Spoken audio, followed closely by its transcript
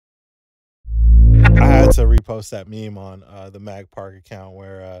meant to repost that meme on the Mag Park account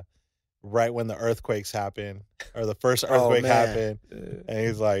where right when the earthquakes happened, or the first earthquake happened, and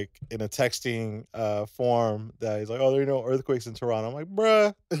he's like in a texting form that he's like, "Oh, there are no earthquakes in Toronto." I'm like,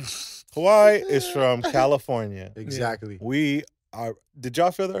 "Bruh, Hawaii is from California." Exactly. We are. Did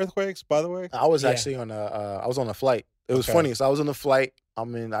y'all feel the earthquakes? By the way, I was actually on I was on a flight. It was funny. So I was on the flight. I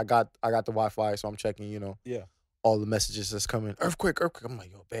mean, I got the Wi-Fi, so I'm checking. All the messages that's coming. Earthquake. I'm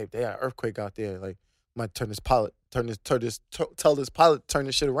like, yo, babe, they got an earthquake out there. Like, might tell this pilot turn this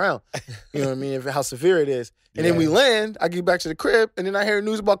shit around. You know what I mean? How severe it is. And then we land. I get back to the crib, and then I hear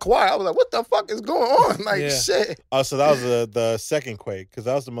news about Kauai. I was like, what the fuck is going on? Like, shit. Oh, so that was the second quake, because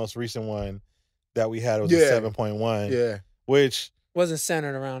that was the most recent one that we had. It was a 7.1. Yeah. Which wasn't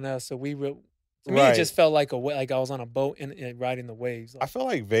centered around us, so to me, it just felt like I was on a boat and riding the waves. I feel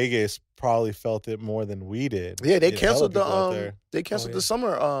like Vegas probably felt it more than we did. Yeah, they canceled the the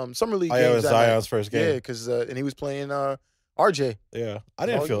summer league games. It was Zion's first game. Yeah, because and he was playing RJ. Yeah, I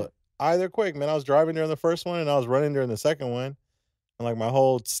didn't feel it either quick, man. I was driving during the first one and I was running during the second one, and like my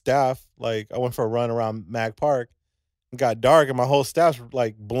whole staff, like I went for a run around Mag Park. It got dark and my whole staff's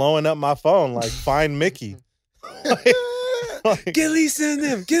like blowing up my phone, like find Mickey. Get Lisa in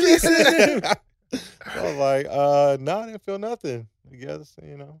them. Get Lisa in them. I was like, no, I didn't feel nothing. I guess, I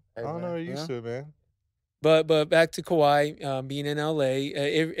don't know, used to it, man. But back to Kauai, being in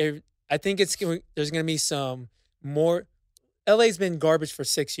LA, I think there's going to be some more. LA's been garbage for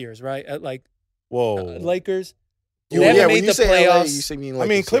 6 years, right? Lakers. They haven't made the playoffs. LA, I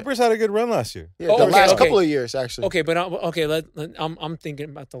mean, Clippers had a good run last year. Yeah, the last couple of years, actually. Okay, but I'm thinking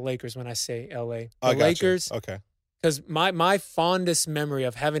about the Lakers when I say LA. The Lakers. Okay. Because my fondest memory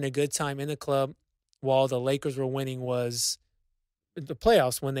of having a good time in the club while the Lakers were winning was the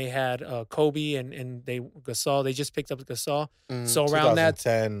playoffs when they had Kobe and Gasol. They just picked up Gasol. So around that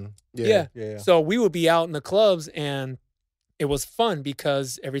 2010. Yeah. So we would be out in the clubs and it was fun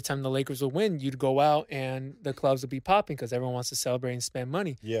because every time the Lakers would win, you'd go out and the clubs would be popping because everyone wants to celebrate and spend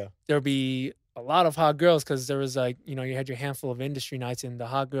money. Yeah. There'd be a lot of hot girls because there was you had your handful of industry nights and the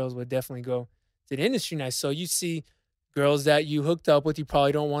hot girls would definitely go to the industry nights. So you see girls that you hooked up with, you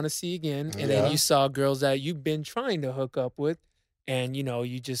probably don't want to see again. And then you saw girls that you've been trying to hook up with. And,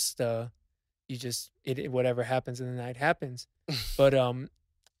 whatever happens in the night happens. But,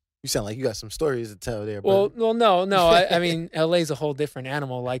 you sound like you got some stories to tell there, bro. Well, no. I mean, LA's a whole different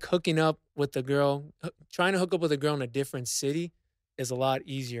animal. Like hooking up with a girl, trying to hook up with a girl in a different city is a lot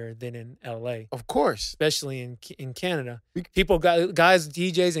easier than in LA. Of course. Especially in Canada. Guys,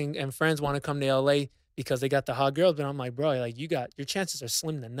 DJs and friends want to come to LA because they got the hot girls, but I'm like, bro, like your chances are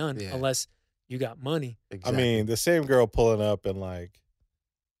slim to none unless you got money. Exactly. I mean, the same girl pulling up and like,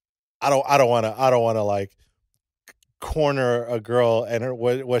 I don't want to like corner a girl and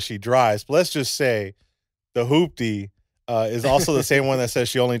what she drives. But let's just say the hoopty is also the same one that says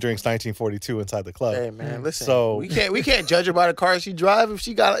she only drinks 1942 inside the club. Hey man, listen. So we can't judge her by the car she drives if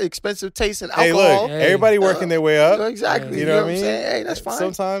she got expensive taste in alcohol. Hey, look, everybody working their way up. Exactly. You know what I mean? Saying? Hey, that's fine.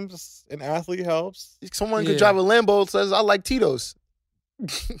 Sometimes an athlete helps. Someone could drive a Lambo says I like Tito's.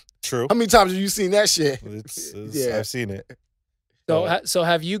 True. How many times have you seen that shit? I've seen it. So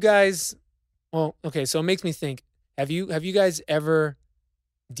have you guys? Well, okay. So it makes me think. Have you guys ever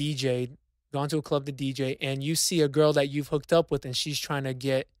DJ'd, gone to a club to DJ, and you see a girl that you've hooked up with, and she's trying to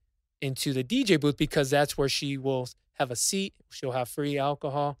get into the DJ booth because that's where she will have a seat. She'll have free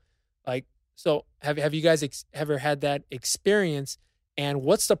alcohol. Like, so have you guys ever had that experience? And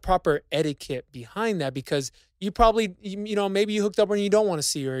what's the proper etiquette behind that? Because you probably, maybe you hooked up and you don't want to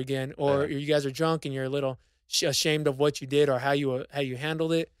see her again, or you guys are drunk and you're a little ashamed of what you did or how you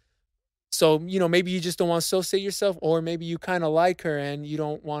handled it. So, maybe you just don't want to associate yourself, or maybe you kind of like her and you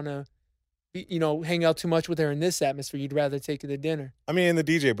don't want to, hang out too much with her in this atmosphere. You'd rather take her to dinner. I mean, in the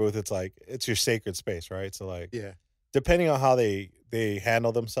DJ booth, it's like, it's your sacred space, right? So like, depending on how they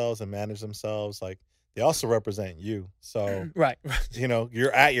handle themselves and manage themselves, like, they also represent you. So, right.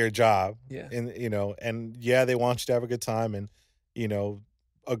 You're at your job. Yeah. And, they want you to have a good time. And,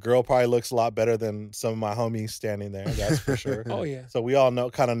 a girl probably looks a lot better than some of my homies standing there. That's for sure. Oh, yeah. So we all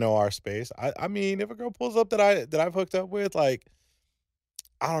kind of know our space. I mean, if a girl pulls up that I've hooked up with, like,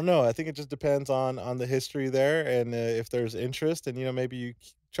 I don't know. I think it just depends on the history there. And if there's interest and, maybe you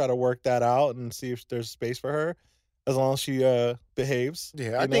try to work that out and see if there's space for her. As long as she behaves.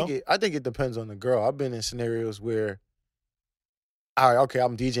 Yeah, I think it depends on the girl. I've been in scenarios where, all right, okay,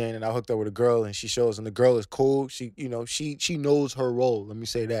 I'm DJing and I hooked up with a girl and she shows and the girl is cool. She, she knows her role. Let me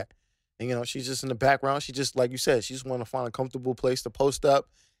say that. And she's just in the background. She just, like you said, she just want to find a comfortable place to post up,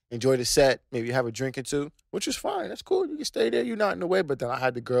 enjoy the set, maybe have a drink or two, which is fine. That's cool. You can stay there. You're not in the way. But then I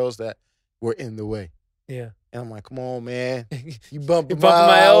had the girls that were in the way. Yeah. And I'm like, come on, man. You bumping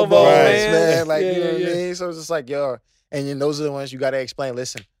my elbow, man. Like, you know what I mean? So it's just like, yo. And then those are the ones you got to explain.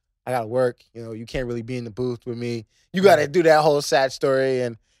 Listen, I got to work. You know, you can't really be in the booth with me. You got to do that whole sad story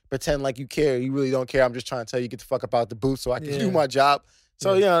and pretend like you care. You really don't care. I'm just trying to tell you, get the fuck up out the booth so I can do my job.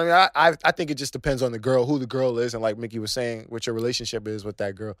 So, you know, I mean, I think it just depends on the girl, who the girl is, and like Mickey was saying, what your relationship is with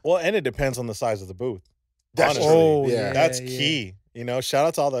that girl. Well, and it depends on the size of the booth. Honestly. That's key. You know, shout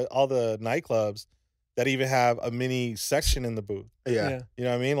out to all the nightclubs that even have a mini section in the booth. Yeah. You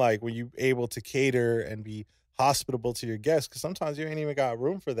know what I mean? Like when you're able to cater and be hospitable to your guests, because sometimes you ain't even got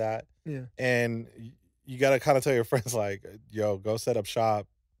room for that. Yeah. And you got to kind of tell your friends like, yo, go set up shop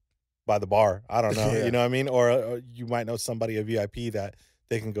by the bar. I don't know. You know what I mean? Or you might know somebody, a VIP that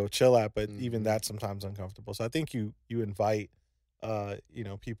they can go chill at, but even that's sometimes uncomfortable. So I think you invite, you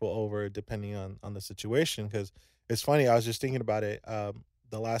know, people over depending on the situation. Because it's funny, I was just thinking about it.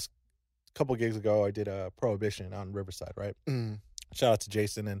 The last couple gigs ago, I did a Prohibition out in Riverside, right? Shout out to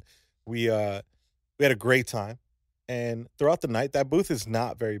Jason, and we had a great time. And throughout the night, that booth is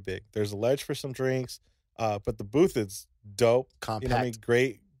not very big. There's a ledge for some drinks, but the booth is dope, compact. You know what I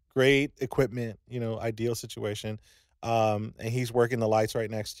mean? Great equipment. You know, ideal situation. And he's working the lights right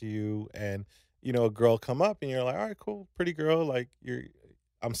next to you, and you know, a girl come up, and you're like, all right, cool, pretty girl. Like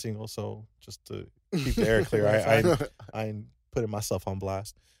I'm single, so just to keep the air clear, I ain't putting myself on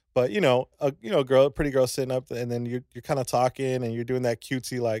blast. But you know, a pretty girl sitting up, and then you're kind of talking, and you're doing that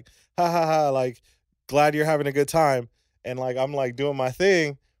cutesy like, ha ha ha, like glad you're having a good time, and like I'm like doing my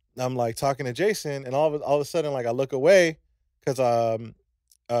thing, I'm like talking to Jason, and all of a sudden like I look away because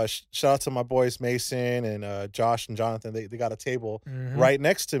shout out to my boys Mason and Josh and Jonathan. They got a table right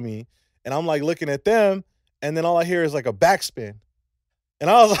next to me, and I'm like looking at them, and then all I hear is like a backspin, and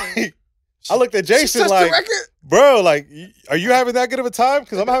I was like, I looked at Jason like, bro, like, are you having that good of a time?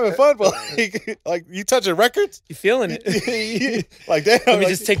 Because I'm having fun, but like you touching records, you feeling it? Like, damn, let me like,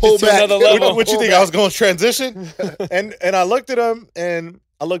 just take this to another level. What you think? I was going to transition, and I looked at him, and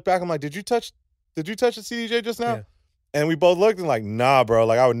I looked back. I'm like, did you touch the CDJ just now? Yeah. And we both looked and like, nah, bro,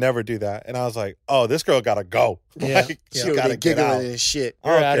 like I would never do that. And I was like, oh, this girl gotta go. Yeah. Like, she gotta get out and shit. I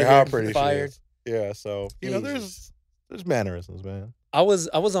don't care how pretty she is. Yeah, so you know, there's mannerisms, man. I was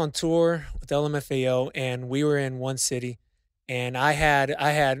on tour with LMFAO, and we were in one city, and I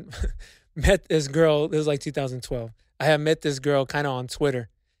had met this girl. It was like 2012. I had met this girl kind of on Twitter,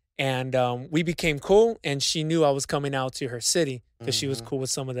 and we became cool. And she knew I was coming out to her city because she was cool with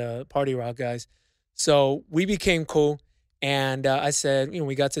some of the party rock guys. So we became cool, and I said, you know,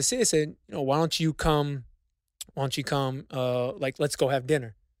 we got to see. I said, you know, why don't you come? Like, let's go have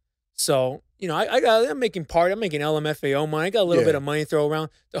dinner. So, you know, I'm making LMFAO money. I got a little bit of money to throw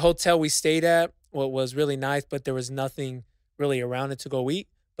around. The hotel we stayed at was really nice, but there was nothing really around it to go eat.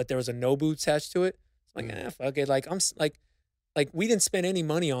 But there was a Nobu attached to it. Like, fuck it. Like, I'm like we didn't spend any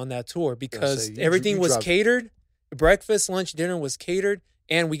money on that tour because everything was catered. Breakfast, lunch, dinner was catered.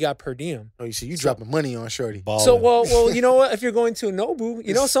 And we got per diem. Oh, you see, dropping money on shorty. Ballin'. So, well, you know what? If you're going to a Nobu,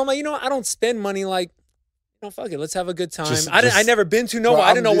 you know, so I'm like, you know, I don't spend money like, you know, fuck it, let's have a good time. I never been to Nobu.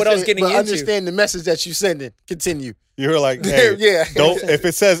 I didn't know what I was getting into. Understand the message that you sending. Continue. You were like, hey, don't. If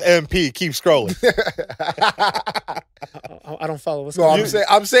it says MP, keep scrolling. I don't follow what's going on.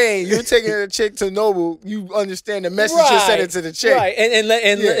 I'm saying you're taking a chick to Nobu. You understand the message you're sending to the chick, right?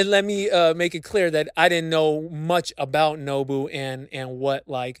 And let me make it clear that I didn't know much about Nobu and what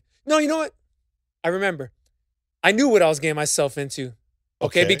like. No, you know what? I remember. I knew what I was getting myself into.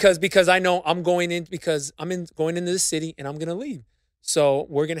 Okay, because I know I'm going into the city and I'm gonna leave. So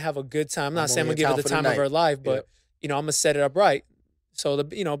we're gonna have a good time. I'm not saying I'm gonna give her the time of her life, but you know, I'm gonna set it up right. So the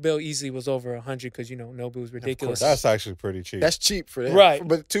bill easily was over 100 because you know Nobu was ridiculous. That's actually pretty cheap. That's cheap for that, right?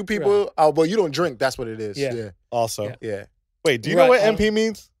 But two people, well, you don't drink. That's what it is. Yeah. Also, yeah. Wait, do you know what MP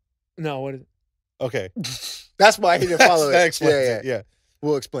means? No, what is it? Okay, that's why he didn't follow it. Yeah.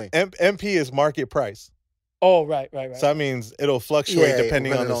 We'll explain. MP is market price. Oh, right. So that means it'll fluctuate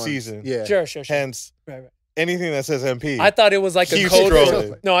depending on the season. Yeah. Sure. Hence, anything that says MP. I thought it was like a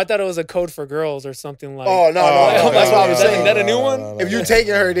code. No, I thought it was a code for girls or something like. Oh, no. That's what I was saying. Is that a new one? No. If you're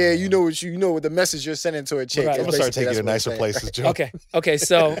taking her there, you know what the message you're sending to a chick. Right. I'm gonna start taking you to nicer places, Joe. Okay.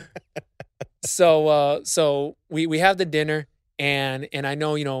 So we have the dinner, and I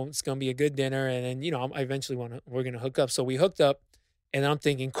know, you know, it's gonna be a good dinner, and then, you know, I eventually we're gonna hook up. So we hooked up, and I'm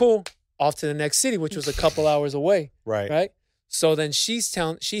thinking, cool, off to the next city, which was a couple hours away. Right. So then she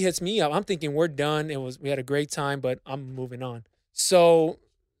hits me up. I'm thinking we're done. We had a great time, but I'm moving on. So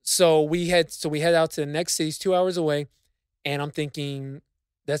we head out to the next city, 2 hours away, and I'm thinking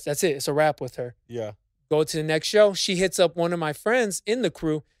that's it. It's a wrap with her. Yeah. Go to the next show. She hits up one of my friends in the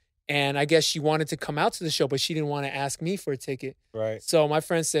crew, And I guess she wanted to come out to the show, but she didn't want to ask me for a ticket. Right. So my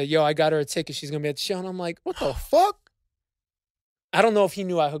friend said, yo, I got her a ticket. She's going to be at the show. And I'm like, what the fuck? I don't know if he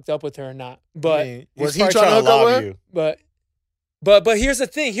knew I hooked up with her or not. But I mean, was he trying to hook up with her? But here's the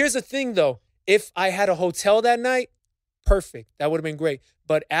thing. Here's the thing, though. If I had a hotel that night, perfect. That would have been great.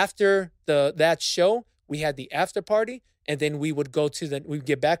 But after that show, we had the after party, and then we would we'd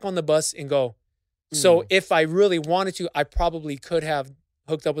get back on the bus and go. So if I really wanted to, I probably could have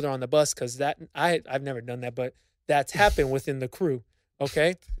hooked up with her on the bus, because I've never done that, but that's happened within the crew.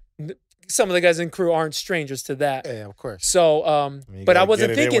 Okay, some of the guys in crew aren't strangers to that. Yeah, of course. So, but I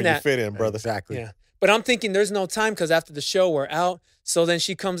wasn't thinking that. You fit in, brother. Exactly. Yeah, but I'm thinking there's no time, because after the show we're out. So then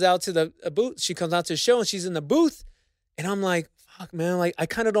she comes out to the booth. She comes out to the show and she's in the booth, and I'm like, fuck, man, like I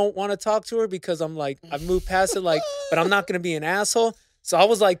kind of don't want to talk to her, because I'm like, I've moved past it, like, but I'm not gonna be an asshole. So I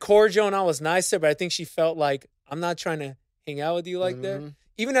was like cordial and I was nicer, but I think she felt like I'm not trying to hang out with you like that.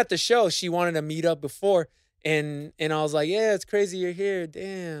 Even at the show, she wanted to meet up before, and I was like, yeah, it's crazy you're here.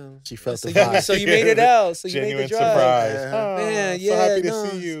 Damn. She felt the vibe. So you made it out. So you Genuine made the drive. surprise. Oh, man, so happy to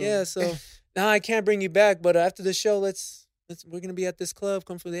see you. Yeah, so now I can't bring you back, but after the show, we're gonna be at this club.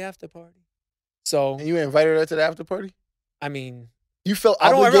 Come for the after party. So and you invited her to the after party? I mean, you felt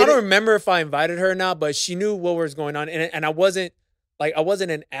I obligated? don't remember if I invited her or not, but she knew what was going on, and I wasn't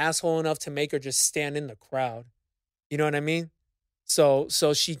an asshole enough to make her just stand in the crowd. You know what I mean? So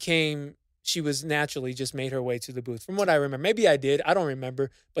she came. She was naturally just made her way to the booth. From what I remember, maybe I did. I don't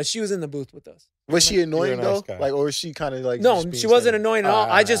remember, but she was in the booth with us. Was she annoying though? Like, or was she kind of like? No, she wasn't annoying at all.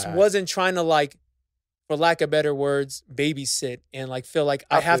 I just wasn't trying to, like, for lack of better words, babysit and like feel like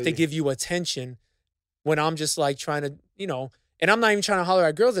I have to give you attention when I'm just like trying to, you know. And I'm not even trying to holler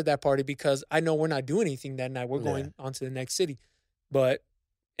at girls at that party, because I know we're not doing anything that night. We're going on to the next city. But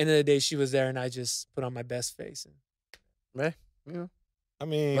end of the day, she was there, and I just put on my best face. Man, yeah. I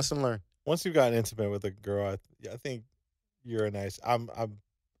mean, lesson learned. Once you've gotten intimate with a girl, I think you're a nice.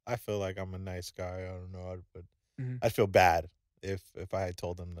 I feel like I'm a nice guy. I don't know, but I'd feel bad if I had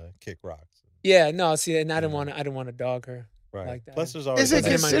told them to kick rocks. Yeah, no, see, and I didn't want to dog her like that. Plus, there's always is it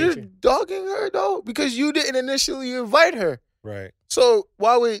considered dogging her though? Because you didn't initially invite her, right? So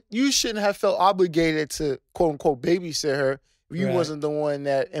you shouldn't have felt obligated to quote unquote babysit her. You wasn't the one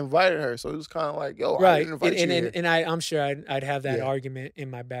that invited her, so it was kind of like, yo, I didn't invite you here. And I'm sure I'd have that argument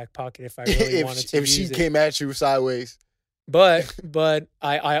in my back pocket if I really wanted to. If she came at you sideways, but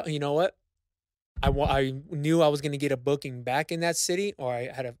I you know what, I knew I was going to get a booking back in that city, or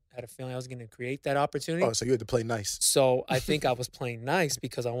I had a feeling I was going to create that opportunity. Oh, so you had to play nice. So I think I was playing nice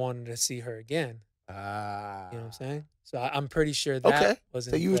because I wanted to see her again. You know what I'm saying? So I'm pretty sure that was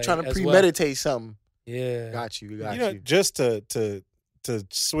in so you were trying to premeditate something. Yeah. Got you. Just to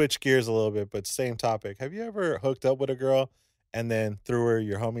switch gears a little bit, but same topic. Have you ever hooked up with a girl and then threw her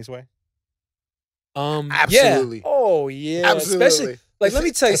your homie's way? Absolutely. Yeah. Oh yeah. Absolutely. Especially, like, let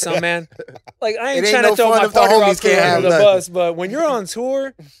me tell you something, man. Like, I ain't trying to throw my party rock under the bus, but when you're on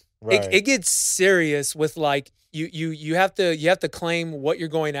tour, it gets serious with, like, you have to claim what you're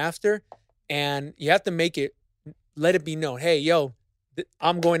going after, and you have to let it be known. Hey, yo,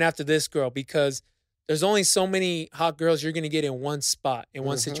 I'm going after this girl, because there's only so many hot girls you're going to get in one spot, in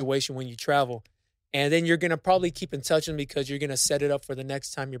one situation when you travel. And then you're going to probably keep in touch with them, because you're going to set it up for the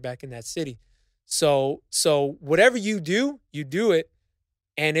next time you're back in that city. So whatever you do it.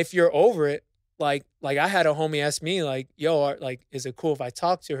 And if you're over it, like I had a homie ask me, like, yo, like, is it cool if I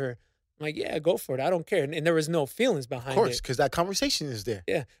talk to her? I'm like, yeah, go for it. I don't care. And there was no feelings behind it. Of course, because that conversation is there.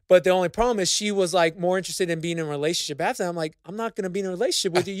 Yeah. But the only problem is she was, like, more interested in being in a relationship after that. I'm like, I'm not going to be in a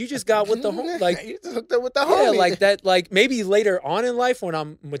relationship with you. You just got with the homie. Like, you just hooked up with the homie. Yeah, like that. Like, maybe later on in life when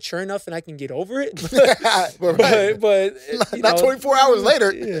I'm mature enough and I can get over it. but not 24 hours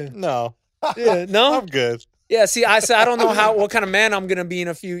later. Yeah. No. Yeah, no. I'm good. Yeah, see, I don't know what kind of man I'm gonna be in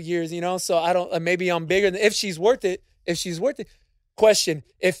a few years, you know. So I don't. Maybe I'm bigger than. If she's worth it. Question: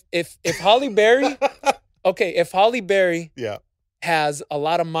 If Holly Berry, if Holly Berry, has a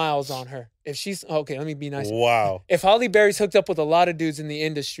lot of miles on her. If she's okay, let me be nice. Wow. If Holly Berry's hooked up with a lot of dudes in the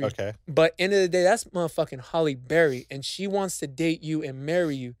industry, but end of the day, that's motherfucking Holly Berry, and she wants to date you and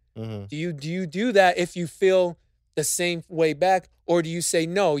marry you. Mm-hmm. Do you do that if you feel the same way back, or do you say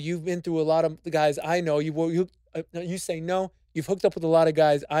no? You've been through a lot of guys I know. You say no. You've hooked up with a lot of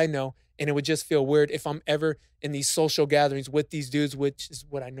guys I know, and it would just feel weird if I'm ever in these social gatherings with these dudes, which is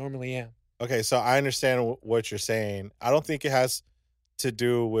what I normally am. Okay, so I understand what you're saying. I don't think it has to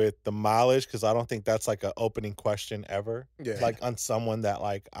do with the mileage, because I don't think that's like an opening question ever. Yeah. Like on someone that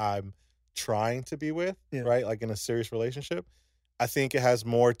like I'm trying to be with, right? Like in a serious relationship. I think it has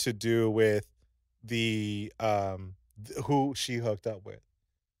more to do with the who she hooked up with.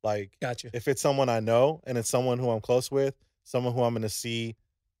 Like, gotcha. If it's someone I know and it's someone who I'm close with, someone who I'm going to see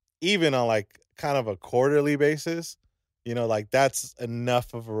even on like kind of a quarterly basis, you know, like that's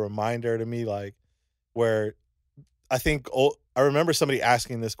enough of a reminder to me, like where I think I remember somebody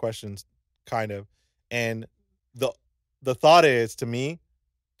asking this question kind of, and the thought is to me,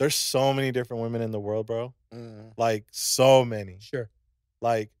 there's so many different women in the world, bro. Like so many. Sure.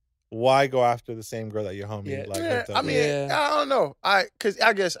 Like, why go after the same girl that your homie? I mean, I don't know. I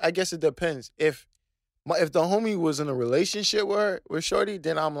guess it depends. If the homie was in a relationship with Shorty,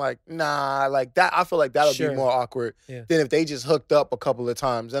 then I'm like, nah, like that. I feel like that'll be more awkward than if they just hooked up a couple of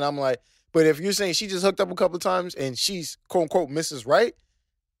times. And I'm like, but if you're saying she just hooked up a couple of times and she's quote unquote Mrs. Right,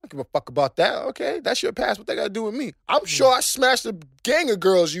 I don't give a fuck about that. Okay, that's your past. What they got to do with me? I'm sure I smashed a gang of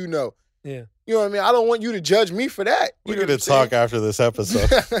girls, you know. Yeah. You know what I mean? I don't want you to judge me for that. We're going to talk after this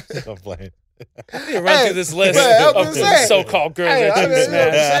episode. I'm playing. Run through this list of so-called girls that you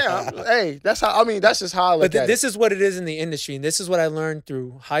smashed. Hey, that's how. I mean, that's just how I look at it. This is what it is in the industry, and this is what I learned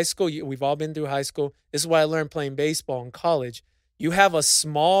through high school. We've all been through high school. This is what I learned playing baseball in college. You have a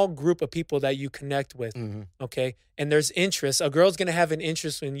small group of people that you connect with, okay? And there's interest. A girl's gonna have an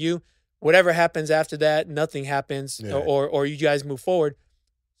interest in you. Whatever happens after that, nothing happens, or you guys move forward.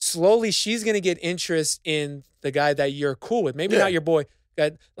 Slowly, she's gonna get interest in the guy that you're cool with. Maybe not your boy.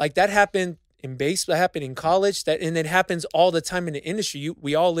 Like that happened in baseball, that happened in college, and it happens all the time in the industry.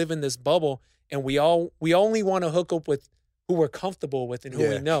 We all live in this bubble, and we only want to hook up with who we're comfortable with and who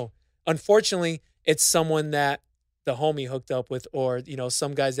we know. Unfortunately, it's someone that the homie hooked up with, or you know,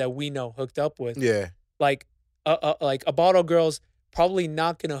 some guys that we know hooked up with. Yeah, like a bottle girl's probably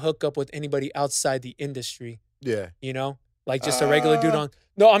not gonna hook up with anybody outside the industry. Yeah, you know, like just a regular dude on.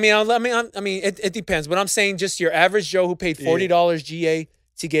 No, I mean, it depends. But I'm saying just your average Joe who paid $40 GA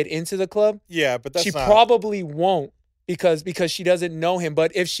to get into the club. Yeah, but that's probably won't because she doesn't know him.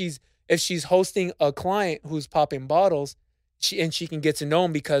 But if she's hosting a client who's popping bottles, she can get to know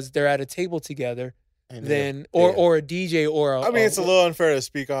him because they're at a table together. Then or a DJ or a. I mean, it's a little unfair to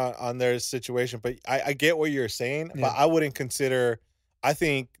speak on their situation, but I get what you're saying. But I wouldn't consider. I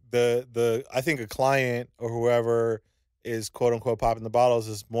think I think a client or whoever is quote unquote popping the bottles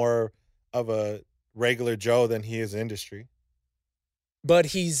is more of a regular Joe than he is industry. But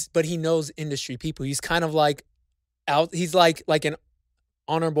he knows industry people. He's kind of like he's like an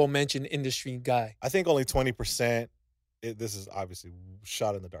honorable mention industry guy. I think only 20%. This is obviously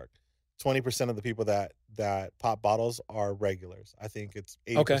shot in the dark. 20% of the people that pop bottles are regulars. I think it's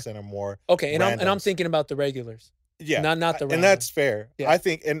 80% or more. Okay, and I'm thinking about the regulars. Yeah, not the randoms. And that's fair. Yeah. I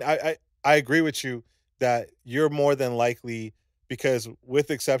think, and I agree with you that you're more than likely, because with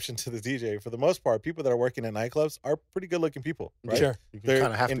exception to the DJ, for the most part, people that are working at nightclubs are pretty good looking people, right? Sure.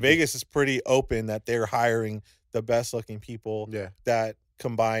 In Vegas, it's pretty open that they're hiring the best looking people that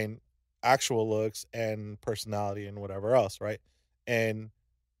combine actual looks and personality and whatever else, right? And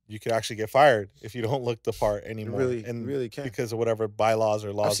you could actually get fired if you don't look the part anymore. Really can. Because of whatever bylaws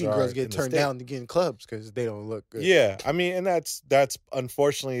or laws I've seen girls get turned down to get in clubs because they don't look good. Yeah, I mean, and that's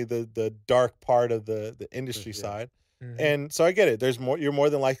unfortunately the dark part of the industry side. Mm-hmm. And so I get it. You're more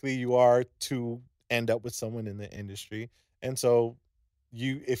than likely you are to end up with someone in the industry. And so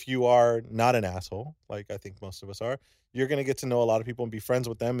if you are not an asshole, like I think most of us are, you're going to get to know a lot of people and be friends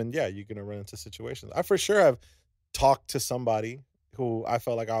with them. And yeah, you're going to run into situations. I for sure have talked to somebody who I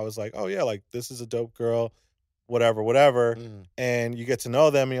felt like I was like, oh yeah, like this is a dope girl, whatever. And you get to know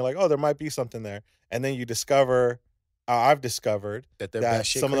them and you're like, oh, there might be something there. And then you discover, I've discovered that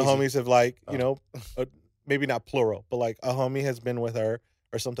some of the homies have like, you know, maybe not plural, but like a homie has been with her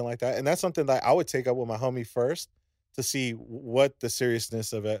or something like that. And that's something that I would take up with my homie first to see what the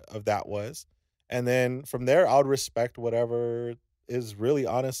seriousness of that was. And then from there, I would respect whatever is really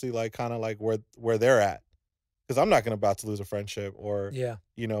honestly like kind of like where they're at. Because I'm not about to lose a friendship or,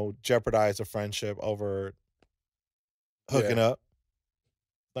 you know, jeopardize a friendship over hooking up.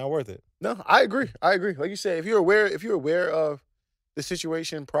 It's not worth it. No, I agree. Like you said, if you're aware of the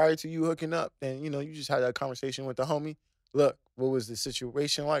situation prior to you hooking up, then, you know, you just had that conversation with the homie. Look, what was the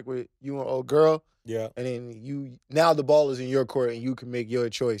situation like with you and old girl? Yeah. And then now the ball is in your court and you can make your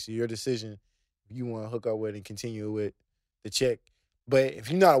choice, your decision. If you want to hook up with and continue with the chick. But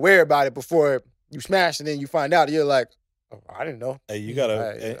if you're not aware about it before you smash and then you find out, you're like, oh, I didn't know. Hey, you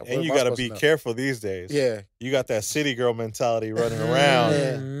gotta and you gotta be careful these days. Yeah, you got that city girl mentality running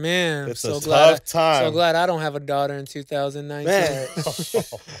around. Man, it's a tough time. So glad I don't have a daughter in 2019. Man.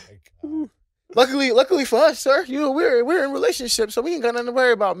 Oh my God. Luckily for us, sir, we're in relationship, so we ain't got nothing to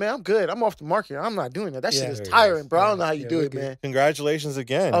worry about, man. I'm good. I'm off the market. I'm not doing that. That shit is tiring, bro. I don't know how you do it, man. Congratulations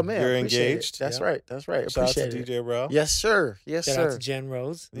again. Oh man, you're engaged. That's right. Shout Appreciate out to it. DJ Rel. Yes, sir. Shout out to Jen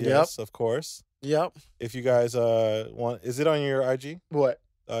Rose. Yes, of course. Yep. If you guys want, is it on your IG? What?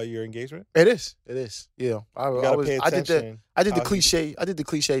 Your engagement? It is. Yeah. I did the cliche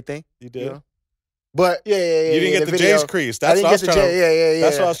thing. You did. You know? But yeah. You didn't get the J's crease. That's what I was trying to.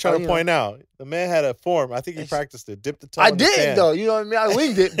 That's what I was trying to point out. The man had a form. I think he practiced it. Dipped the toe. I did though. You know what I mean? I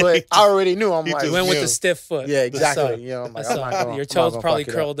winged it, but I already knew. I'm like, went with the stiff foot. Yeah, exactly. You know, I'm like, your toes probably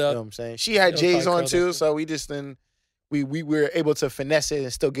curled up. You know what I'm saying? She had J's on too, so we just we were able to finesse it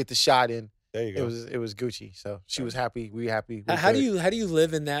and still get the shot in. There you go. It was Gucci. So she was happy. We happy. How do you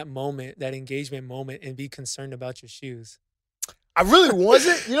live in that moment, that engagement moment, and be concerned about your shoes? I really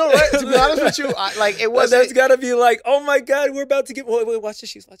wasn't, right? To be honest with you, it wasn't. That's got to be like, oh my God, we're about to get. Wait, watch the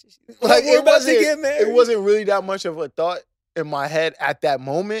shoes. Like we're about to get married. It wasn't really that much of a thought in my head at that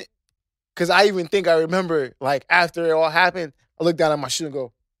moment, because I even think I remember, like, after it all happened, I looked down at my shoe and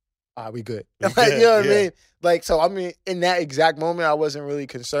go, we good. Like, you know what I mean? Like, so I mean, in that exact moment, I wasn't really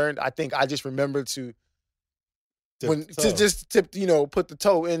concerned. I think I just remembered to just tip, put the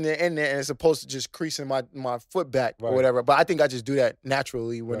toe in there, and it's supposed to just crease in my foot back or whatever. But I think I just do that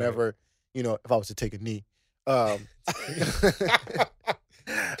naturally whenever, if I was to take a knee. Call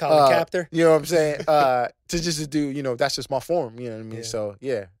a captor. You know what I'm saying? To do, that's just my form. You know what I mean? Yeah. So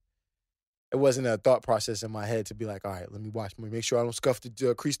yeah, it wasn't a thought process in my head to be like, all right, let me make sure I don't scuff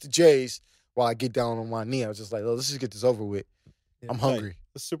the crease the J's while I get down on my knee. I was just like, let's just get this over with. I'm hungry.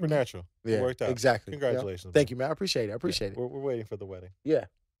 It's supernatural. Yeah, it worked out. Exactly. Congratulations. Thank you, man. I appreciate it. We're waiting for the wedding. Yeah.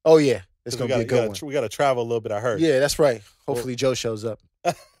 Oh, yeah. It's going to be a good one. We got to travel a little bit, I heard. Yeah, that's right. Hopefully Joe shows up.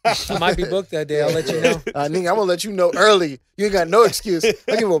 I might be booked that day. I'll let you know. Nigga, I'm going to let you know early. You ain't got no excuse.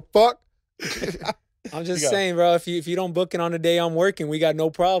 I give a fuck. I'm just saying, bro, if you don't book it on the day I'm working, we got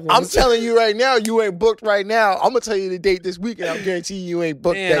no problem. I'm telling you right now, you ain't booked right now. I'm going to tell you the date this week, and I'm guaranteeing you ain't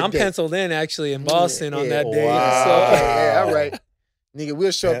booked that day. I'm penciled in, actually, in Boston on that day. Wow. So, yeah, all right. Nigga,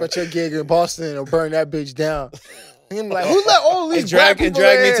 we'll show up at your gig in Boston and burn that bitch down. And I'm like, who let all these black people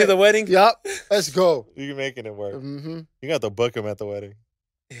drag me to the wedding? Yup. Let's go. You're making it work. Mm-hmm. You got to book him at the wedding.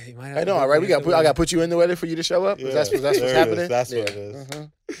 Yeah, you might have I know, all right? I got to put you in the wedding for you to show up? Yeah, that's what's happening? That's what it is. Mm-hmm.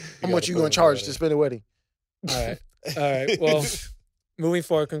 How much you going to charge to spend a wedding? All right. Well, moving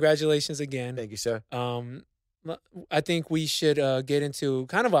forward, congratulations again. Thank you, sir. I think we should get into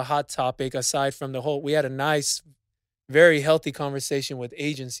kind of a hot topic aside from the whole. We had a nice, very healthy conversation with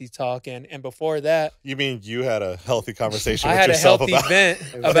agency talk, and before that, you mean you had a healthy conversation? I with had a yourself healthy about vent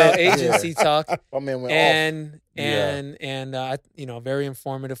about agency talk. My man went off. Very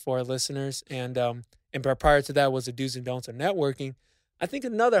informative for our listeners. And prior to that was the do's and don'ts of networking. I think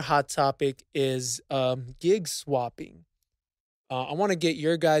another hot topic is gig swapping. I want to get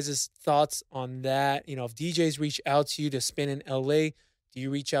your guys' thoughts on that. If DJs reach out to you to spin in LA, do you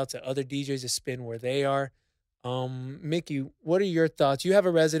reach out to other DJs to spin where they are? Mickey, what are your thoughts? You have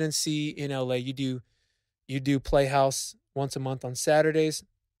a residency in LA. You do Playhouse once a month on Saturdays,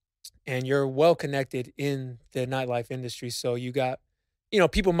 and you're well connected in the nightlife industry. So you got,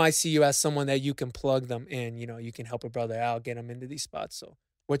 people might see you as someone that you can plug them in. You can help a brother out, get them into these spots. So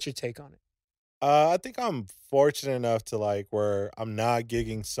what's your take on it? I think I'm fortunate enough to where I'm not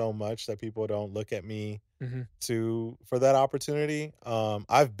gigging so much that people don't look at me for that opportunity.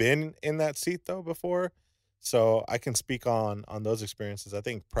 I've been in that seat though before, so I can speak on those experiences. I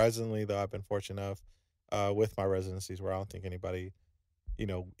think presently though, I've been fortunate enough with my residencies where I don't think anybody,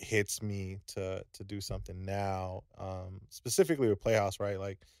 hits me to do something now. Specifically with Playhouse, right?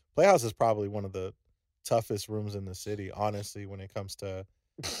 Like Playhouse is probably one of the toughest rooms in the city, honestly, when it comes to.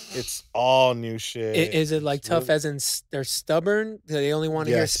 It's all new shit. Is it tough as in they're stubborn? Do they only want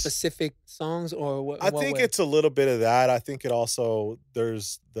to hear specific songs, or what? I think it's a little bit of that. I think it also,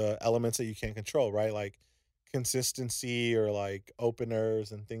 there's the elements that you can't control, right? Like consistency or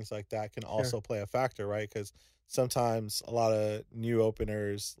openers and things like that can also play a factor, right? Because sometimes a lot of new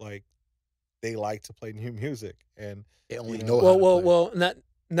openers, they like to play new music and they only know how to play. Well,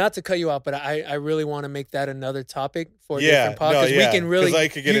 not to cut you off, but I really want to make that another topic for a different podcast. We can really,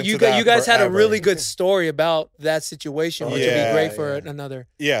 you guys had a really good story about that situation, which would be great for another.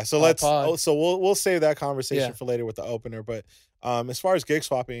 Yeah, so we'll save that conversation for later with the opener. But as far as gig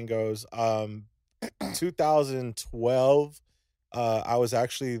swapping goes, 2012, I was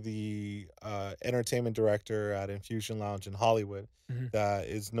actually the entertainment director at Infusion Lounge in Hollywood that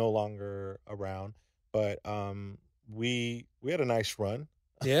is no longer around. But we had a nice run.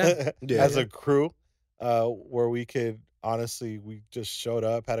 As a crew, where we could honestly, we just showed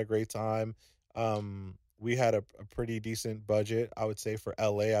up, had a great time. we had a pretty decent budget, I would say, for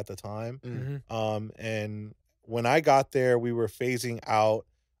LA at the time. And when I got there, we were phasing out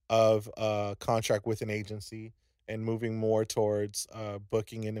of a contract with an agency and moving more towards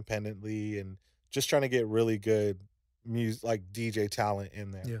booking independently and just trying to get really good music, like DJ talent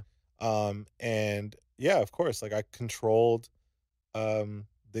in there. And yeah, of course, like I controlled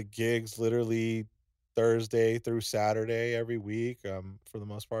the gigs literally Thursday through Saturday every week, for the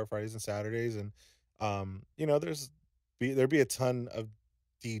most part, Fridays and Saturdays. And you know, there'd be a ton of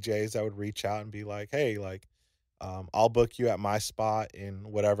DJs that would reach out and be like, hey, like, I'll book you at my spot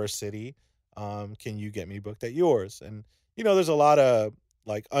in whatever city. Can you get me booked at yours? And, you know, there's a lot of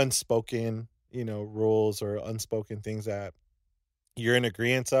like unspoken, you know, rules or unspoken things that you're in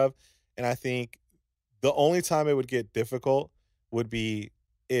agreement of. And I think the only time it would get difficult would be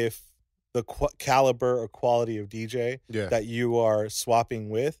if the caliber or quality of DJ that you are swapping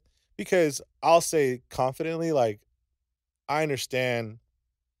with. Because I'll say confidently, like, I understand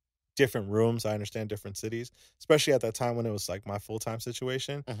different rooms. I understand different cities, especially at that time when it was like my full-time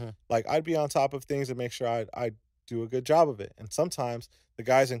situation. Like, I'd be on top of things and make sure I do a good job of it. And sometimes the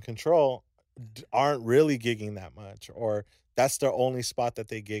guys in control aren't really gigging that much, or that's their only spot that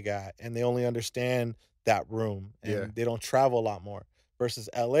they gig at, and they only understand that room, and they don't travel a lot more. Versus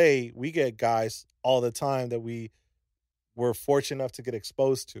LA, we get guys all the time that we were fortunate enough to get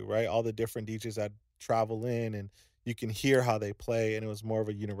exposed to, right? All the different DJs that travel in, and you can hear how they play, and it was more of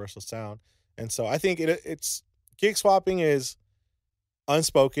a universal sound. And so I think it's gig swapping is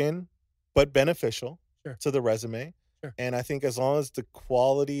unspoken but beneficial to the resume. And I think as long as the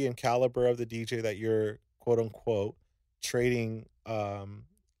quality and caliber of the DJ that you're quote unquote trading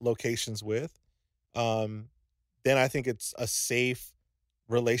locations with, then I think it's a safe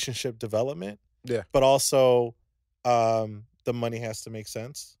relationship development. But also the money has to make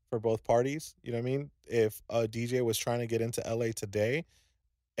sense for both parties. You know what I mean? If a DJ was trying to get into LA today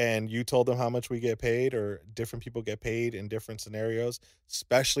and you told them how much we get paid, or different people get paid in different scenarios,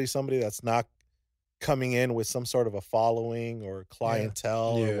 especially somebody that's not coming in with some sort of a following or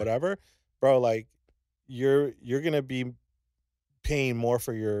clientele or whatever, bro, like you're going to be paying more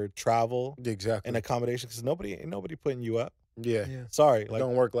for your travel and accommodation, because ain't nobody putting you up. Sorry. Like,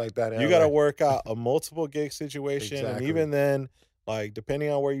 don't work like that. You got to work out a multiple gig situation. And even then, like,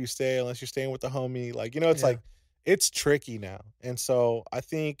 depending on where you stay, unless you're staying with the homie, like, you know, it's like, it's tricky now. And so I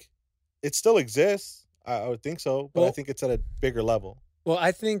think it still exists. I would think so, but I think it's at a bigger level. Well,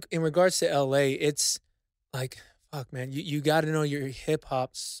 I think in regards to LA, it's like, fuck, man, you got to know your hip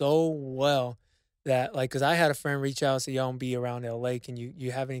hop so well that, like, because I had a friend reach out and say, yo, I'm be around LA. Can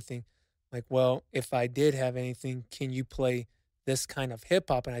you have anything? Like, well, if I did have anything, can you play this kind of hip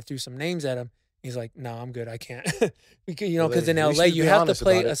hop? And I threw some names at him. He's like, no, I'm good. I can't. You know, because in LA, you have to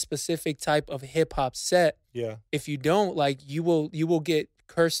play a specific type of hip hop set. If you don't, like, you will get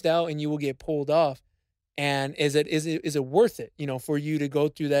cursed out and you will get pulled off. And is it worth it, you know, for you to go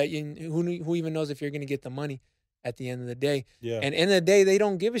through that? And who even knows if you're going to get the money at the end of the day? And in the day, they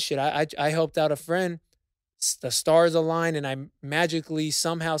don't give a shit. I helped out a friend. The stars aligned, and I magically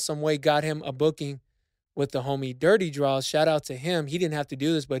somehow, some way got him a booking with the homie Dirty Draws. Shout out to him. He didn't have to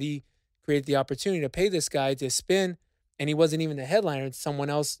do this, but he created the opportunity to pay this guy to spin, and he wasn't even the headliner. Someone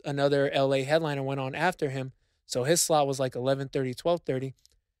else, another LA headliner, went on after him. So his slot was like 11:30, 12:30.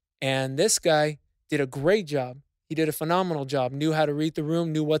 And this guy did a great job. He did a phenomenal job, knew how to read the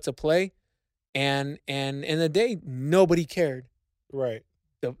room, knew what to play. And in the day, nobody cared. Right.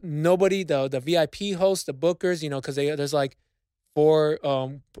 The VIP hosts, the bookers, you know, because there's like four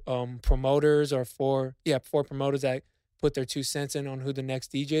promoters or four promoters that put their 2 cents in on who the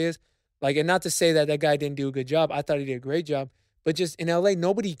next DJ is. Like, and not to say that guy didn't do a good job. I thought he did a great job. But just in LA,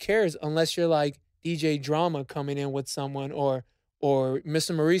 nobody cares unless you're like DJ Drama coming in with someone, or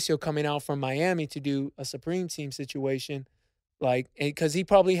Mr. Mauricio coming out from Miami to do a Supreme Team situation. Like, because he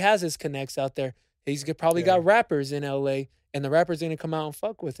probably has his connects out there. He's probably got rappers in LA, and the rapper's going to come out and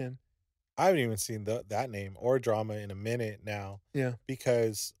fuck with him. I haven't even seen that name or Drama in a minute now.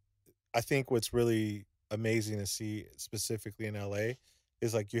 Because I think what's really amazing to see, specifically in LA,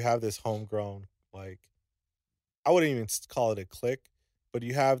 is like you have this homegrown, like, I wouldn't even call it a clique, but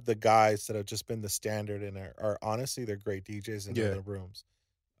you have the guys that have just been the standard and are honestly, they're great DJs in the rooms.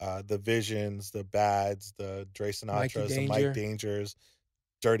 The Visions, the Bads, the Dre Sinatras, the Mike Dangers,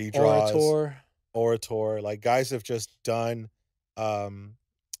 Dirty Draws, Orator. Like, guys have just done,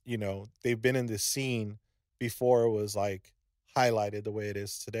 you know, they've been in the scene before it was like highlighted the way it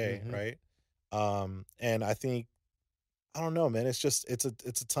is today, right? And I think, I don't know, man. It's just it's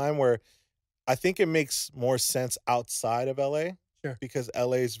a time where I think it makes more sense outside of LA, because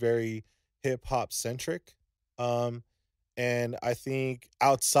LA is very hip hop centric. And I think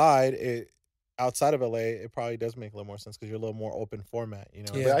outside of LA, it probably does make a little more sense because you're a little more open format, you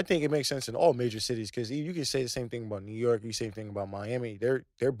know. Yeah. But I think it makes sense in all major cities because you can say the same thing about New York. You say the same thing about Miami.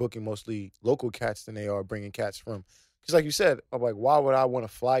 They're booking mostly local cats than they are bringing cats from. Because like you said, I'm like, why would I want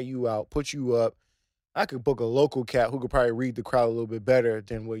to fly you out, put you up? I could book a local cat who could probably read the crowd a little bit better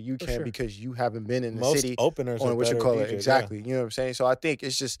than what you can because you haven't been in the Most city. Openers on are what you better call it. DJs, Exactly. yeah. You know what I'm saying? So I think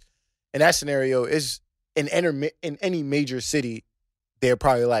it's just, in that scenario, is in any major city, they're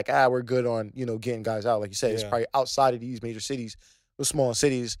probably like, we're good on, getting guys out. Like you said, it's probably outside of these major cities, those small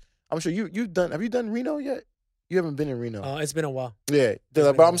cities. I'm sure have you done Reno yet? You haven't been in Reno. It's been a while. Yeah.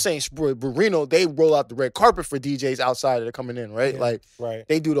 But I'm saying, Reno, they roll out the red carpet for DJs outside that are coming in, right? Yeah.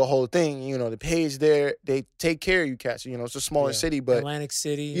 They do the whole thing. The page there, they take care of you cats. It's a smaller city, but Atlantic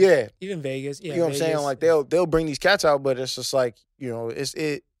City. Yeah. Even Vegas. Yeah. You know what I'm saying? Like, they'll bring these cats out, but it's just like,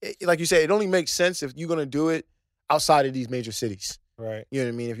 it like you said, it only makes sense if you're going to do it outside of these major cities. Right. You know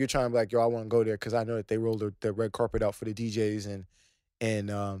what I mean? If you're trying to be like, yo, I want to go there because I know that they roll the red carpet out for the DJs and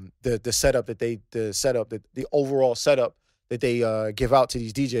the overall setup that they give out to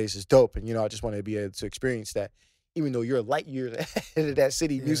these DJs is dope. And, I just want to be able to experience that, even though you're light years ahead of that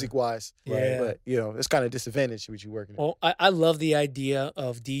city music-wise. Yeah. But, it's kind of disadvantage what you're working in. Well, I love the idea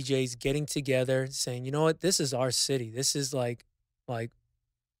of DJs getting together saying, you know what, this is our city. This is like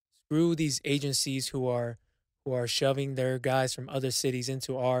screw these agencies who are shoving their guys from other cities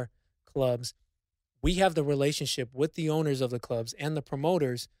into our clubs. We have the relationship with the owners of the clubs and the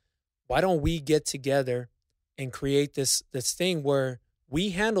promoters. Why don't we get together and create this thing where we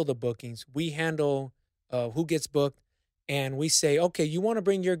handle the bookings, we handle who gets booked, and we say, okay, you want to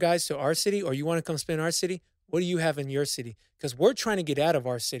bring your guys to our city or you want to come spend our city? What do you have in your city? Because we're trying to get out of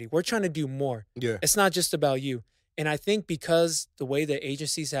our city. We're trying to do more. Yeah. It's not just about you. And I think because the way the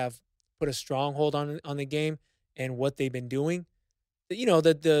agencies have put a stronghold on the game and what they've been doing, a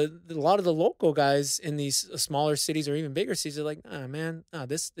lot of the local guys in these smaller cities or even bigger cities are like,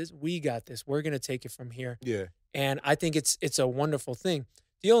 this we got this. We're gonna take it from here. Yeah. And I think it's a wonderful thing.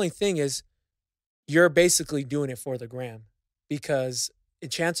 The only thing is, you're basically doing it for the gram, because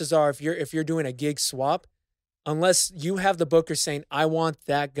chances are if you're doing a gig swap, unless you have the booker saying, I want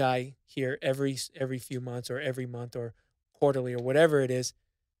that guy here every few months or every month or quarterly or whatever it is,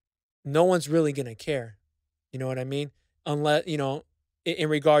 no one's really gonna care. You know what I mean? Unless in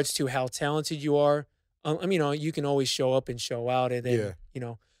regards to how talented you are, you can always show up and show out, and then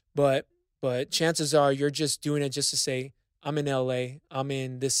but chances are you're just doing it just to say, I'm in LA, I'm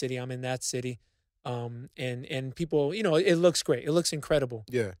in this city, I'm in that city, and people, it looks great, it looks incredible,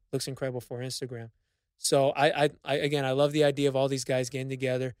 it looks incredible for Instagram. So I again, I love the idea of all these guys getting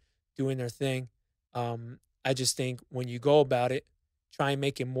together, doing their thing. I just think when you go about it, try and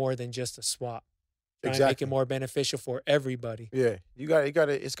make it more than just a swap. Try and make it more beneficial for everybody. Yeah,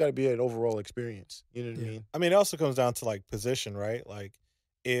 it's got to be an overall experience. You know what I mean? I mean, it also comes down to like position, right? Like,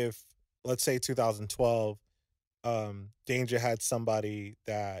 if let's say 2012, Danger had somebody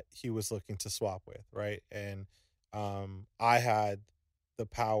that he was looking to swap with, right? And I had the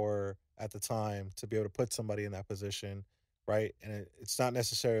power at the time to be able to put somebody in that position, right? And it's not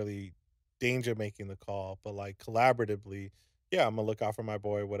necessarily Danger making the call, but like collaboratively, yeah, I'm gonna look out for my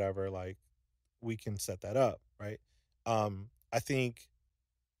boy, whatever. Like, we can set that up, right? I think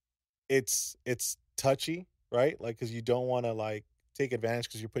it's touchy, right? Like, because you don't want to like take advantage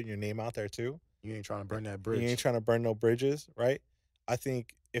because you're putting your name out there too. You ain't trying to burn that bridge. You ain't trying to burn no bridges, right? I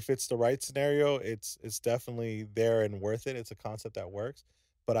think if it's the right scenario, it's definitely there and worth it. It's a concept that works.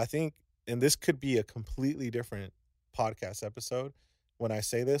 But I think, and this could be a completely different podcast episode when I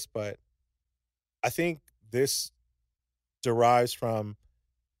say this, but I think this derives from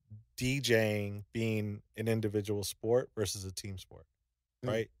DJing being an individual sport versus a team sport,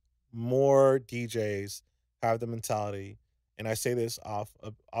 right? More DJs have the mentality, and I say this off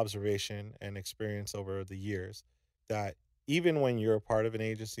of observation and experience over the years, that even when you're a part of an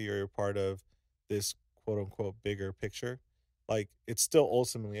agency or you're part of this quote unquote bigger picture, like, it's still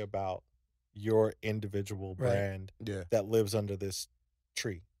ultimately about your individual brand that lives under this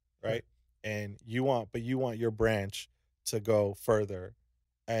tree, right? And you want your branch to go further.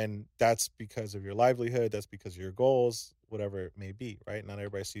 And that's because of your livelihood. That's because of your goals, whatever it may be, right? Not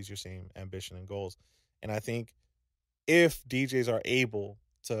everybody sees your same ambition and goals. And I think if DJs are able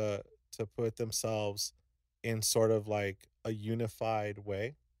to put themselves in sort of like a unified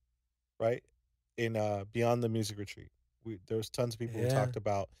way, right? In Beyond the Music Retreat, there was tons of people who talked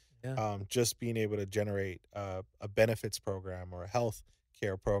about just being able to generate a benefits program or a health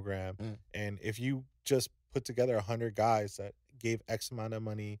care program. And if you just put together 100 guys that gave X amount of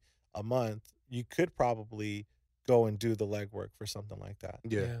money a month, you could probably go and do the legwork for something like that.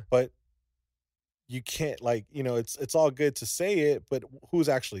 Yeah. But you can't, like, you know, it's all good to say it, but who's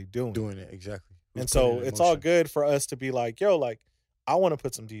actually doing it? Exactly. And so it's all good for us to be like, yo, like, I want to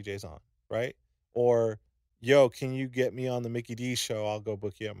put some DJs on, right? Or, yo, can you get me on the Mickey D show? I'll go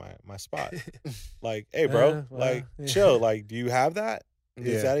book you at my spot. Like, hey, bro, chill. Like, do you have that?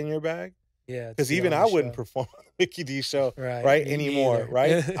 Is that in your bag? Yeah. Because even I wouldn't perform on the Mickey D show, right? Anymore,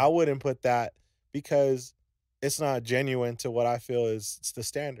 right? I wouldn't put that because it's not genuine to what I feel is the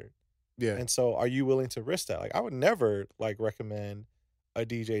standard. Yeah. And so are you willing to risk that? Like, I would never, like, recommend a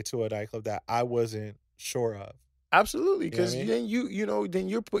DJ to a nightclub that I wasn't sure of. Absolutely, because then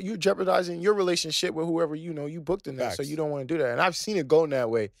you're jeopardizing your relationship with whoever you booked in there. So you don't want to do that. And I've seen it go that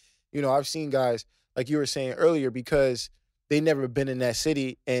way. You know, I've seen guys, like you were saying earlier, because they never been in that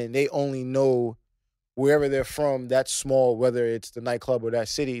city and they only know wherever they're from, that small, whether it's the nightclub or that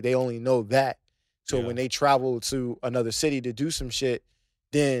city, they only know that. So when they travel to another city to do some shit,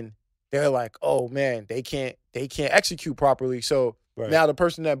 then they're like, oh man, they can't execute properly. So now the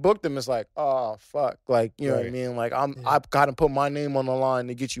person that booked them is like, oh fuck, like, you know what I mean? Like, I've got to put my name on the line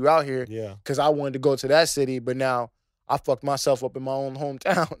to get you out here, because I wanted to go to that city, but now I fucked myself up in my own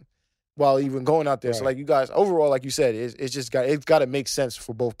hometown while even going out there. So like, you guys, overall, like you said, it's got to make sense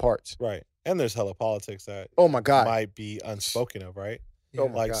for both parts. Right. And there's hella politics that might be unspoken of, right? Yeah.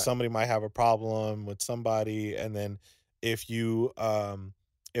 Like somebody might have a problem with somebody, and then if you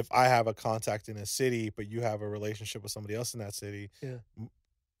if I have a contact in a city, but you have a relationship with somebody else in that city,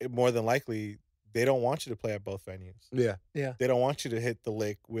 more than likely, they don't want you to play at both venues. Yeah. Yeah. They don't want you to hit the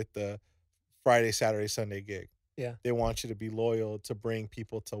lick with the Friday, Saturday, Sunday gig. Yeah. They want you to be loyal to bring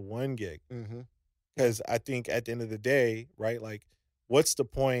people to one gig. Mm-hmm. Because I think at the end of the day, right, like, what's the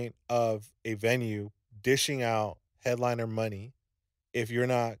point of a venue dishing out headliner money if you're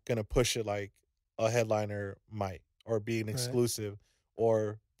not going to push it like a headliner might, or be an exclusive,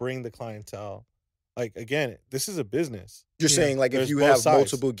 or bring the clientele? Like, again, this is a business. You're saying, like, if you have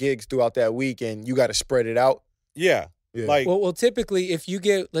multiple gigs throughout that week and you got to spread it out? Yeah. Like, well, typically, if you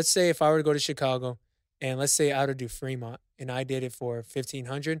get, let's say if I were to go to Chicago, and let's say I were to do Fremont, and I did it for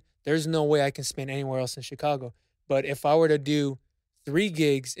 $1,500, there's no way I can spend anywhere else in Chicago. But if I were to do 3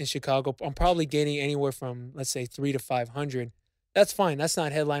 gigs in Chicago, I'm probably getting anywhere from, let's say, $300 to $500. That's fine. That's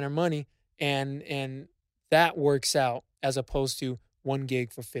not headliner money, and that works out as opposed to 1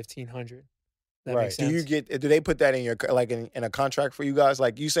 gig for $1,500. That makes sense. Do they put that in your, like, in a contract for you guys?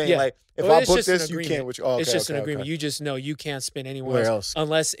 Like, you saying, like, if I book this, you can't. It's just an agreement. You just know you can't spend anywhere else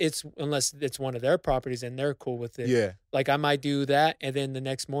unless it's one of their properties and they're cool with it. Yeah. Like, I might do that and then the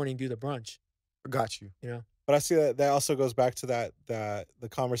next morning do the brunch. Got you. You know. But I see that also goes back to that the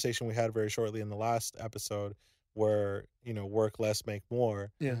conversation we had very shortly in the last episode, where, you know, work less, make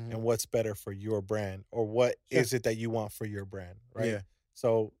more. Yeah. And what's better for your brand, or what is it that you want for your brand, right? Yeah.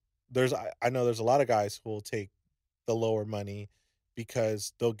 So I know there's a lot of guys who will take the lower money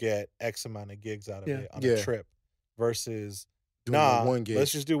because they'll get X amount of gigs out of it on a trip, versus one gig.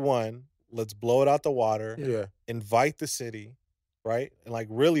 Let's just do one. Let's blow it out the water. Yeah. Invite the city, right? And, like,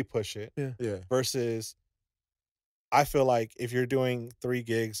 really push it. Yeah. Yeah. Versus, I feel like if you're doing 3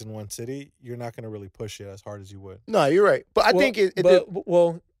 gigs in one city, you're not going to really push it as hard as you would. No, you're right. But I think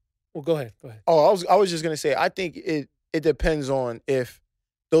well, go ahead. Oh, I was just going to say, I think it depends on if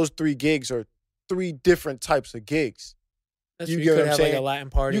those 3 gigs are 3 different types of gigs. You could have like a Latin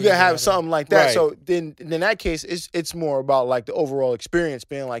party. You could have something like that. Right. So then in that case, it's more about, like, the overall experience,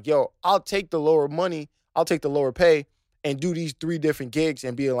 being like, yo, I'll take the lower money, I'll take the lower pay, and do these 3 different gigs,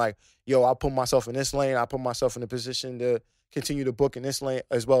 and being like, yo, I'll put myself in this lane, I'll put myself in a position to continue to book in this lane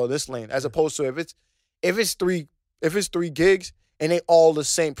as well as this lane. As opposed to if it's 3 gigs and they all the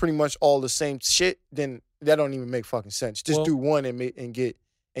same, pretty much all the same shit, then that don't even make fucking sense. Just do one and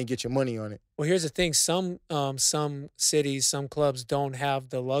get your money on it. Well, here's the thing: some cities, some clubs don't have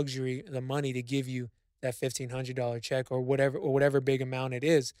the luxury, the money to give you that $1,500 check or whatever big amount it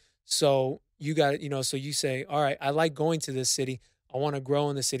is. So you got, so you say, all right, I like going to this city. I want to grow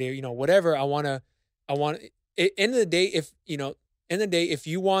in the city, whatever. End of the day, if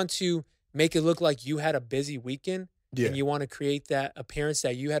you want to make it look like you had a busy weekend and you want to create that appearance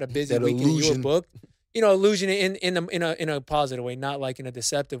that you had a busy weekend, and you were booked, illusion in a positive way, not like in a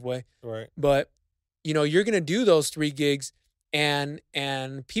deceptive way. Right. But, you're going to do those 3 gigs and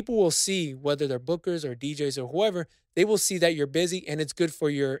people will see, whether they're bookers or DJs or whoever, they will see that you're busy, and it's good for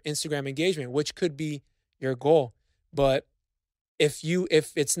your Instagram engagement, which could be your goal. But if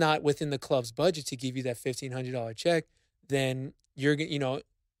it's not within the club's budget to give you that $1,500 check, then you're going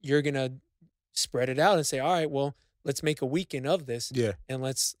to spread it out and say, all right, well, let's make a weekend of this. Yeah. And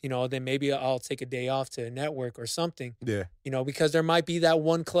let's, then maybe I'll take a day off to network or something. Yeah. Because there might be that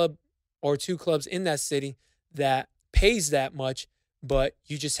one club or two clubs in that city that pays that much, but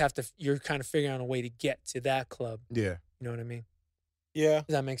you just have to, you're kind of figuring out a way to get to that club. Yeah. You know what I mean? Yeah.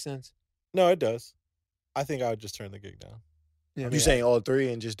 Does that make sense? No, it does. I think I would just turn the gig down. Yeah. You're saying all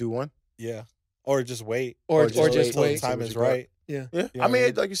three and just do one? Yeah. Or just wait. Or just wait. The time is right. Yeah. Yeah. You know I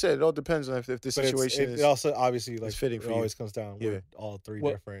mean, like you said, it all depends on if the situation it also obviously like fitting for it always comes down with all three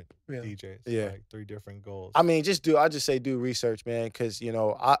different DJs. Yeah. Like 3 different goals. I mean, I just say do research, man, because,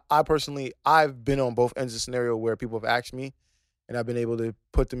 I personally, I've been on both ends of the scenario where people have asked me and I've been able to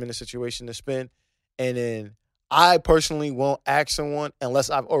put them in a situation to spin. And then I personally won't ask someone unless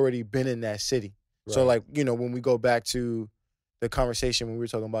I've already been in that city. Right. So, like, when we go back to the conversation when we were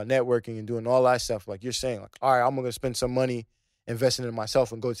talking about networking and doing all that stuff, like you're saying, like, all right, I'm going to spend some money investing in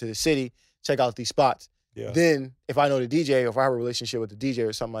myself and go to the city, check out these spots. Yeah. Then if I know the DJ or if I have a relationship with the DJ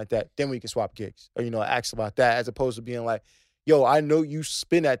or something like that, then we can swap gigs or, ask about that as opposed to being like, yo, I know you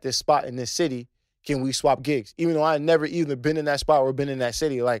spin at this spot in this city. Can we swap gigs? Even though I never either been in that spot or been in that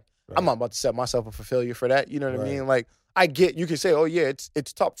city, like, right. I'm not about to set myself up for failure for that. You know what I mean? Like, I get, you can say, oh, yeah,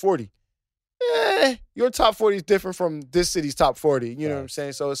 it's top 40. Your top 40 is different from this city's top 40. You know what I'm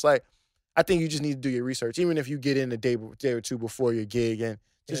saying? So it's like, I think you just need to do your research, even if you get in a day or two before your gig and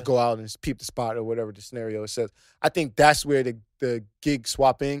just go out and peep the spot or whatever the scenario says. I think that's where the gig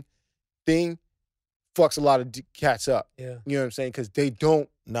swapping thing fucks a lot of cats up. Yeah. You know what I'm saying? Because they don't.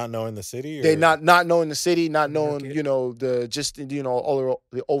 Not knowing the city? Or? They not knowing the city, not knowing,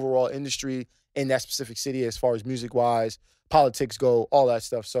 the overall industry in that specific city as far as music-wise, politics go, all that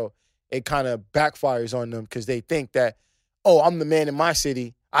stuff. So it kind of backfires on them because they think that, oh, I'm the man in my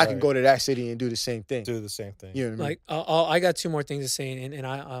city. I can go to that city and do the same thing. Do the same thing. You know what I mean? Like, I got 2 more things to say, and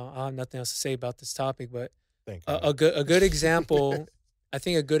I have nothing else to say about this topic. But a good example, I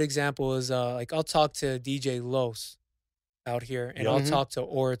think a good example is like I'll talk to DJ Los out here, and I'll talk to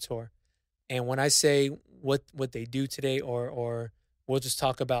Orator, and when I say what they do today, or we'll just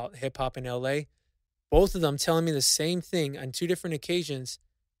talk about hip hop in LA, both of them telling me the same thing on 2 different occasions.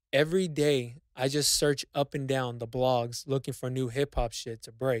 Every day, I just search up and down the blogs looking for new hip hop shit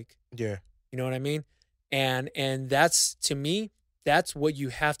to break. Yeah. You know what I mean? And that's, to me, that's what you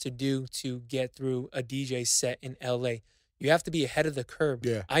have to do to get through a DJ set in LA. You have to be ahead of the curve.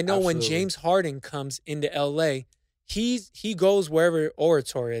 Yeah. I know when James Harden comes into LA, he goes wherever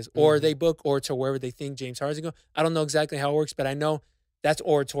Orator is, or they book Orator wherever they think James Harden's going. I don't know exactly how it works, but I know that's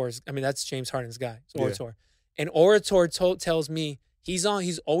Orator's. I mean, that's James Harden's guy. It's Orator. Yeah. And Orator tells me he's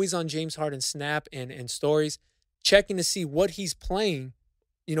always on James Harden's Snap and stories, checking to see what he's playing,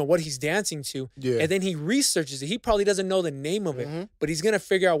 what he's dancing to. Yeah. And then he researches it. He probably doesn't know the name of it, but he's going to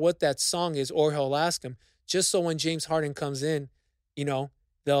figure out what that song is, or he'll ask him, just so when James Harden comes in, he'll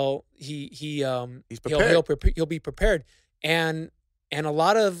be prepared. And a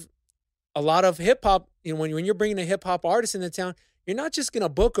lot of hip hop, when you're bringing a hip hop artist into town, you're not just going to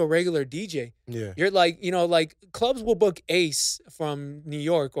book a regular DJ. Yeah. You're like clubs will book Ace from New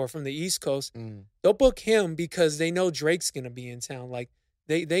York or from the East Coast. They'll book him because they know Drake's going to be in town. Like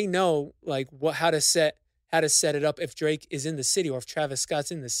they know like how to set it up if Drake is in the city or if Travis Scott's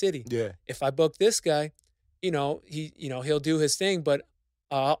in the city. Yeah. If I book this guy, he'll do his thing, but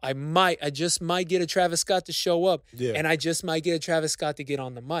I just might get a Travis Scott to show up. Yeah. And I just might get a Travis Scott to get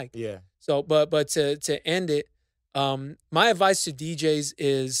on the mic. Yeah. So but to end it, my advice to DJs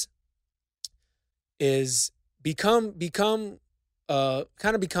is become the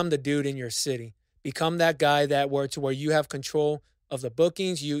dude in your city. Become that guy where you have control of the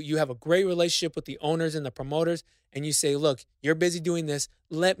bookings. You have a great relationship with the owners and the promoters, and you say, look, you're busy doing this.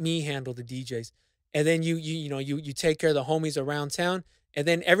 Let me handle the DJs. And then you take care of the homies around town, and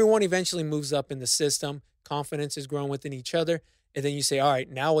then everyone eventually moves up in the system. Confidence is growing within each other. And then you say, all right,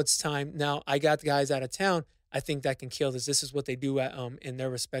 now it's time. Now I got the guys out of town. I think that can kill this. This is what they do at in their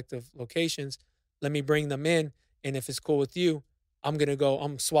respective locations. Let me bring them in, and if it's cool with you,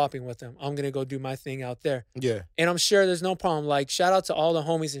 I'm swapping with them. I'm gonna go do my thing out there. Yeah. And I'm sure there's no problem. Like, shout out to all the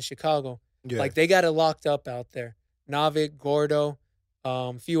homies in Chicago. Yeah. Like, they got it locked up out there. Navik, Gordo,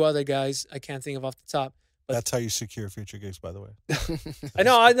 a few other guys I can't think of off the top. But that's how you secure future gigs, by the way.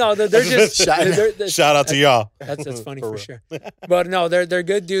 I know. They're just shout out to y'all. That's funny for sure. But no, they're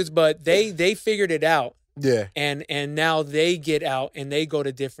good dudes. But they figured it out. Yeah. And now they get out and they go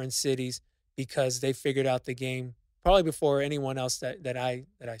to different cities because they figured out the game probably before anyone else that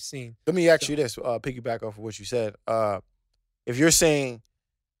I've seen. Let me ask you this, piggyback off of what you said. If you're saying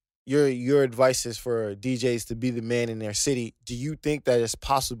your advice is for DJs to be the man in their city, do you think that it's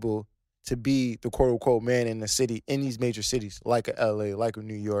possible to be the quote unquote man in the city, in these major cities like a LA, like a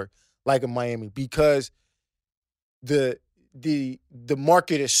New York, like a Miami, because the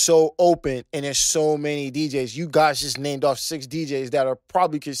market is so open and there's so many DJs. You guys just named off 6 DJs that are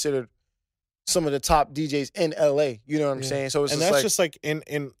probably considered some of the top DJs in LA. You know what I'm saying? So it's and just that's just like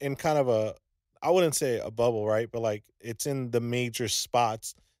in kind of a, I wouldn't say a bubble, right? But like it's in the major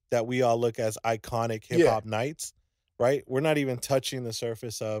spots that we all look as iconic hip hop nights, right? We're not even touching the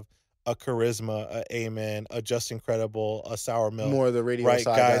surface of a Charisma, a Amen, a Just Incredible, a Sour Milk. More of the radio right?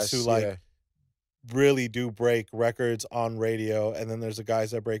 side Guys who like really do break records on radio, and then there's the guys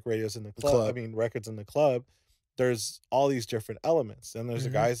that break radios in the club. I mean, records in the club. There's all these different elements, and there's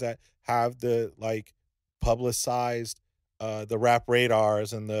the guys that have the like publicized the rap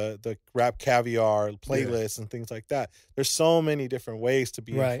radars and the rap caviar playlists and things like that. There's so many different ways to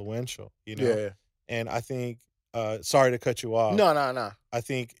be influential, you know? Yeah. And I think, sorry to cut you off. No. I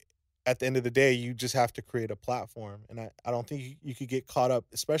think at the end of the day, you just have to create a platform. And I don't think you could get caught up,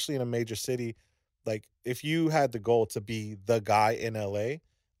 especially in a major city. Like if you had the goal to be the guy in LA,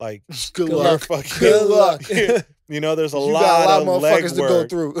 like good luck. Good luck. You know, there's a lot of motherfuckers to go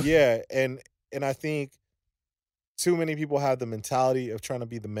through. Yeah. And I think too many people have the mentality of trying to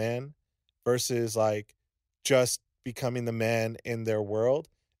be the man versus like just becoming the man in their world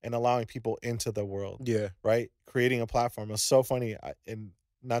and allowing people into the world. Yeah. Right? Creating a platform. It's so funny. And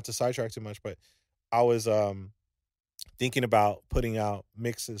not to sidetrack too much, but I was thinking about putting out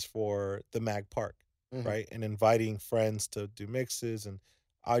mixes for the Mag Park, right? And inviting friends to do mixes, and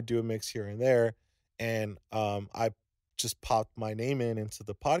I do a mix here and there. And I just popped my name into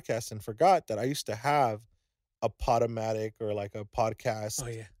the podcast and forgot that I used to have a Podomatic or like a podcast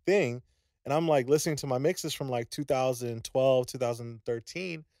thing. And I'm like listening to my mixes from like 2012,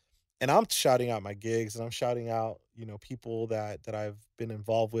 2013. And I'm shouting out my gigs, and I'm shouting out, you know, people that I've been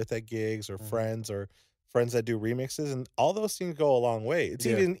involved with at gigs, or friends that do remixes. And all those things go a long way. It's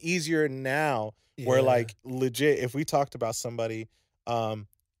even easier now where like legit, if we talked about somebody on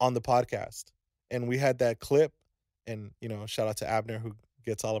the podcast and we had that clip, and, you know, shout out to Abner who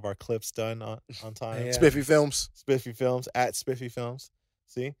gets all of our clips done on time. Yeah. Spiffy Films at Spiffy Films.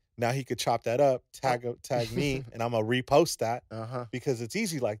 See, now he could chop that up, tag me, and I'm gonna repost that because it's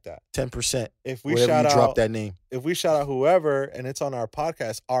easy like that. 10%. If we shout out, drop that name. If we shout out whoever, and it's on our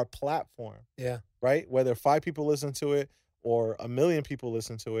podcast, our platform. Yeah. Right. Whether 5 people listen to it or 1 million people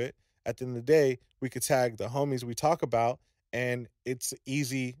listen to it, at the end of the day, we could tag the homies we talk about, and it's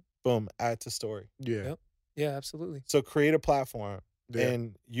easy. Boom, add to story. Yeah. Yep. Yeah. Absolutely. So create a platform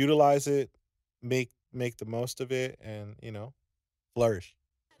and utilize it, make the most of it, and, you know, flourish.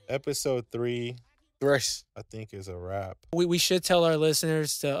 Episode 3, I think, is a wrap. We should tell our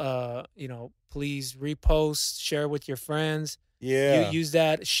listeners to, you know, please repost, share with your friends. Yeah. You use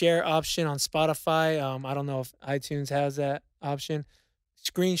that share option on Spotify. I don't know if iTunes has that option.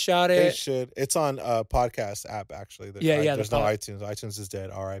 Screenshot it. They should. It's on a podcast app, actually. There's no iTunes. iTunes is dead.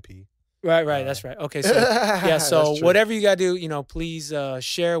 RIP. Right. That's right. Okay, so so whatever you got to do, you know, please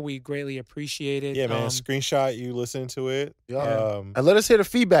share. We greatly appreciate it. Yeah, man. Screenshot you listening to it. Yeah. And let us hear the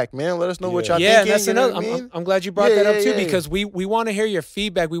feedback, man. Let us know what y'all thinking. Yeah, that's another. I'm glad you brought that up too, because we want to hear your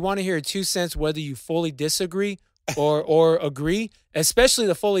feedback. We want to hear your 2 cents, whether you fully disagree or agree, especially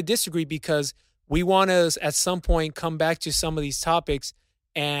the fully disagree, because we want to at some point come back to some of these topics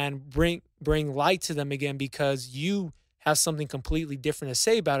and bring light to them again, because you have something completely different to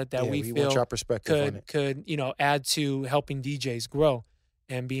say about it that we feel want your perspective on it. could, you know, add to helping DJs grow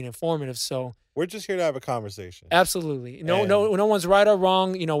and being informative. So we're just here to have a conversation. Absolutely. No one's right or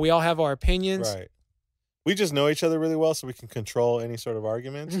wrong. You know, we all have our opinions. Right. We just know each other really well, so we can control any sort of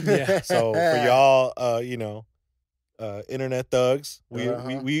arguments. Yeah. So for y'all, you know, internet thugs,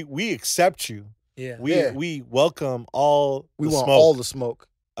 we accept you. Yeah. We welcome all we the want smoke. all the smoke.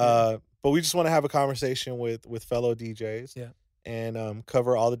 But we just want to have a conversation with fellow DJs, and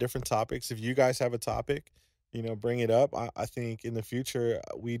cover all the different topics. If you guys have a topic, you know, bring it up. I think in the future,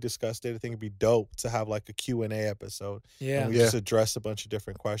 we discussed it. I think it'd be dope to have like a Q&A episode. Yeah, and we just address a bunch of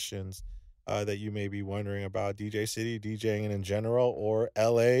different questions that you may be wondering about DJ City, DJing in general, or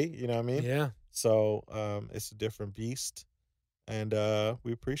LA. You know what I mean? Yeah. So it's a different beast, and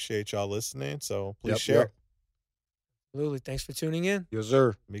we appreciate y'all listening. So please share. Absolutely. Thanks for tuning in. Yes,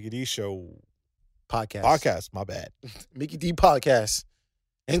 sir. Mickey D Show. Podcast. My bad. Mickey D Podcast.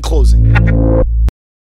 In closing.